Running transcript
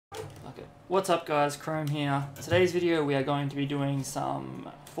What's up guys, Chrome here. Today's video we are going to be doing some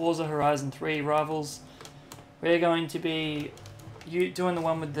Forza Horizon 3 rivals. We're going to be doing the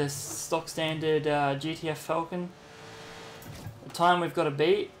one with the stock standard GTF Falcon. The time we've got to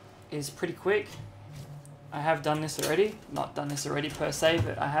beat is pretty quick. I have done this already, not done this already per se,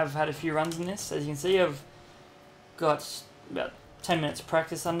 but I have had a few runs in this. As you can see, I've got about 10 minutes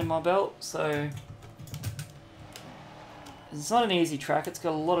practice under my belt, so it's not an easy track. It's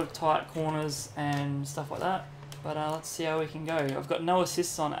got a lot of tight corners and stuff like that, but let's see how we can go. I've got no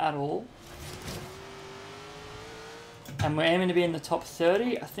assists on at all, and we're aiming to be in the top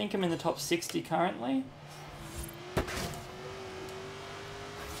 30. I think I'm in the top 60 currently.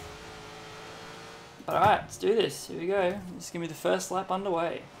 But alright, let's do this. Here we go. This is going to be the first lap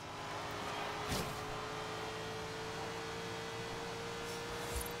underway.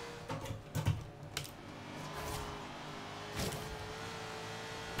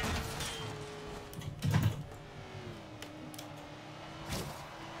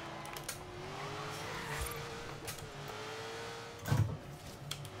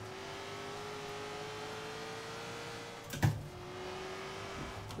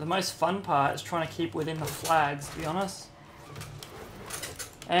 The most fun part is trying to keep within the flags, to be honest.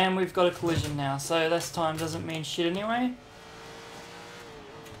 And we've got a collision now, so less time doesn't mean shit anyway.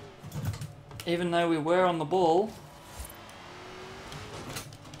 Even though we were on the ball.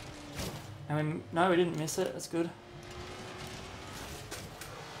 And no, we didn't miss it, that's good.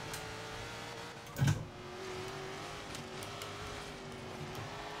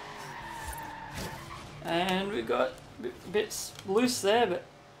 And we got a bit loose there, but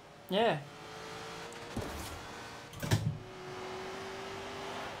yeah.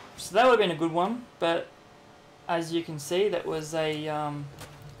 So that would have been a good one, but as you can see, that was a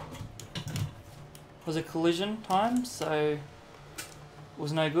collision time, so it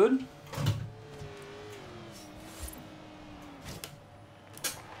was no good.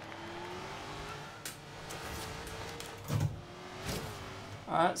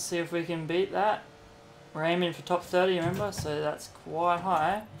 Alright, see if we can beat that. We're aiming for top 30, remember, so that's quite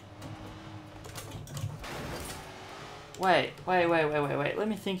high. Wait, let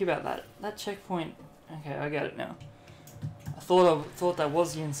me think about that. That checkpoint, okay, I get it now. I thought that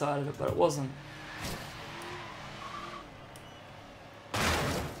was the inside of it, but it wasn't.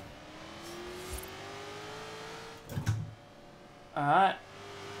 Alright.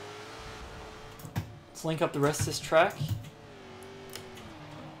 Let's link up the rest of this track.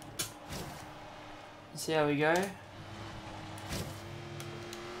 See how we go.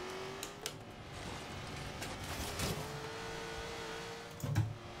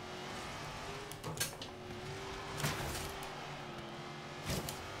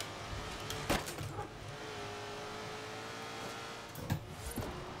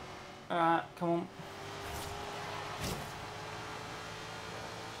 Alright, come on.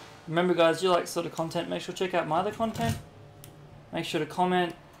 Remember guys, if you like sort of content, make sure to check out my other content. Make sure to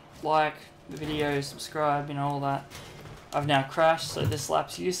comment, like the video, subscribe, you know, all that. I've now crashed, so this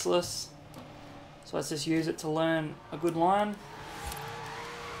lap's useless. So let's just use it to learn a good line.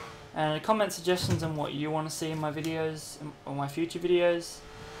 And comment suggestions on what you want to see in my videos, or my future videos.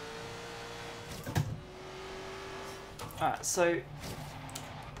 Alright, so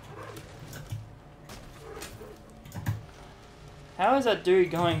how is that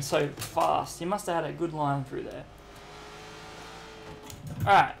dude going so fast? He must have had a good line through there.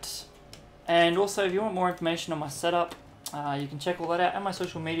 Alright. And also, if you want more information on my setup, you can check all that out, and my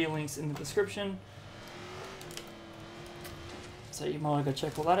social media links in the description. So you might want to go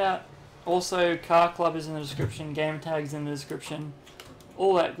check all that out. Also, Car Club is in the description, game tags in the description,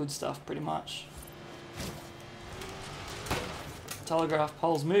 all that good stuff pretty much. Telegraph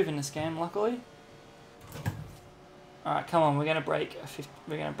poles move in this game, luckily. Alright, come on, we're gonna break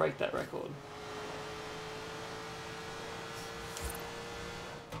that record.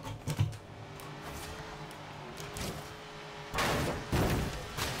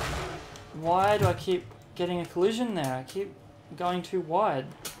 Why do I keep getting a collision there? I keep going too wide.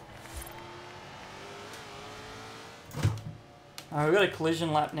 We've got a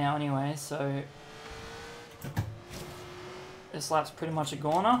collision lap now anyway, so this lap's pretty much a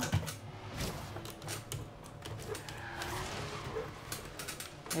goner.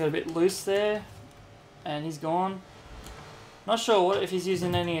 I got a bit loose there, and he's gone. Not sure if he's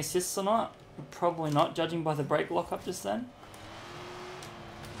using any assists or not. Probably not, judging by the brake lockup just then.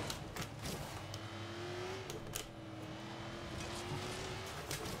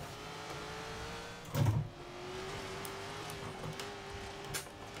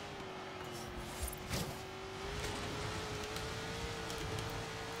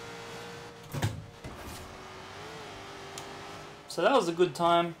 So that was a good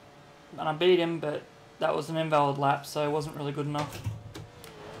time, and I beat him, but that was an invalid lap, so it wasn't really good enough.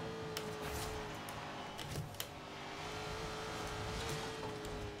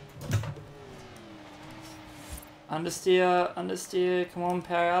 Understeer, understeer, come on,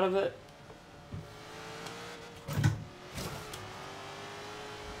 power out of it.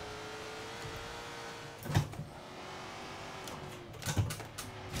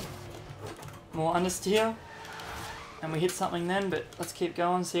 More understeer. And we hit something then, but let's keep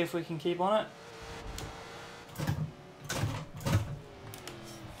going, see if we can keep on it.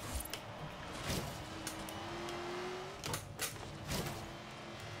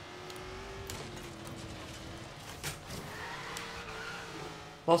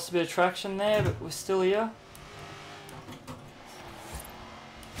 Lost a bit of traction there, but we're still here.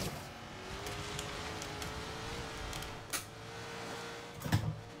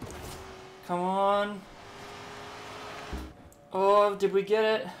 Come on. Oh, did we get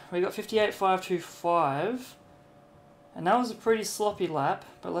it? We got 58.525. And that was a pretty sloppy lap,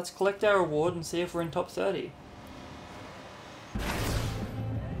 but let's collect our reward and see if we're in top 30.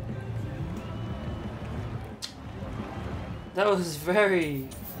 That was very...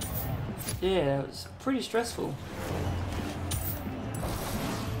 yeah, it was pretty stressful.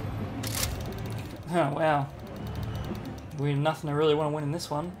 Oh, wow. We have nothing to really want to win in this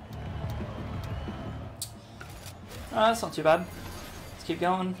one. That's not too bad. Let's keep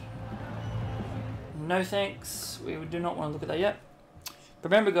going. No thanks. We do not want to look at that yet.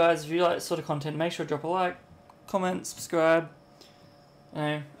 But remember guys, if you like this sort of content, make sure to drop a like, comment, subscribe. You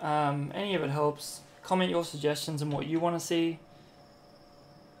know, any of it helps. Comment your suggestions and what you want to see.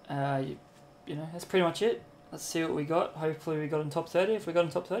 You know, that's pretty much it. Let's see what we got. Hopefully we got in top 30. If we got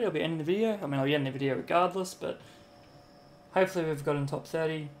in top 30, I'll be ending the video. I mean, I'll be ending the video regardless, but hopefully we've got in top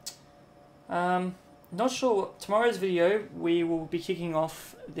 30. Not sure what tomorrow's video, we will be kicking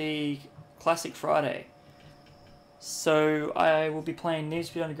off the Classic Friday. So I will be playing Need for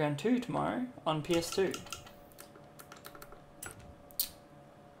Speed Underground 2 tomorrow on PS2.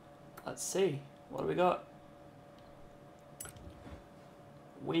 Let's see, what do we got?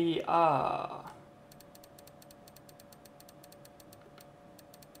 We are...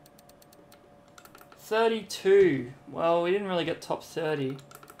 $32. Well, we didn't really get top 30.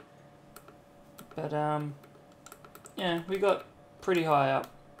 But, yeah, we got pretty high up.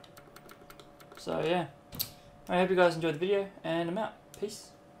 So, yeah. I hope you guys enjoyed the video, and I'm out. Peace.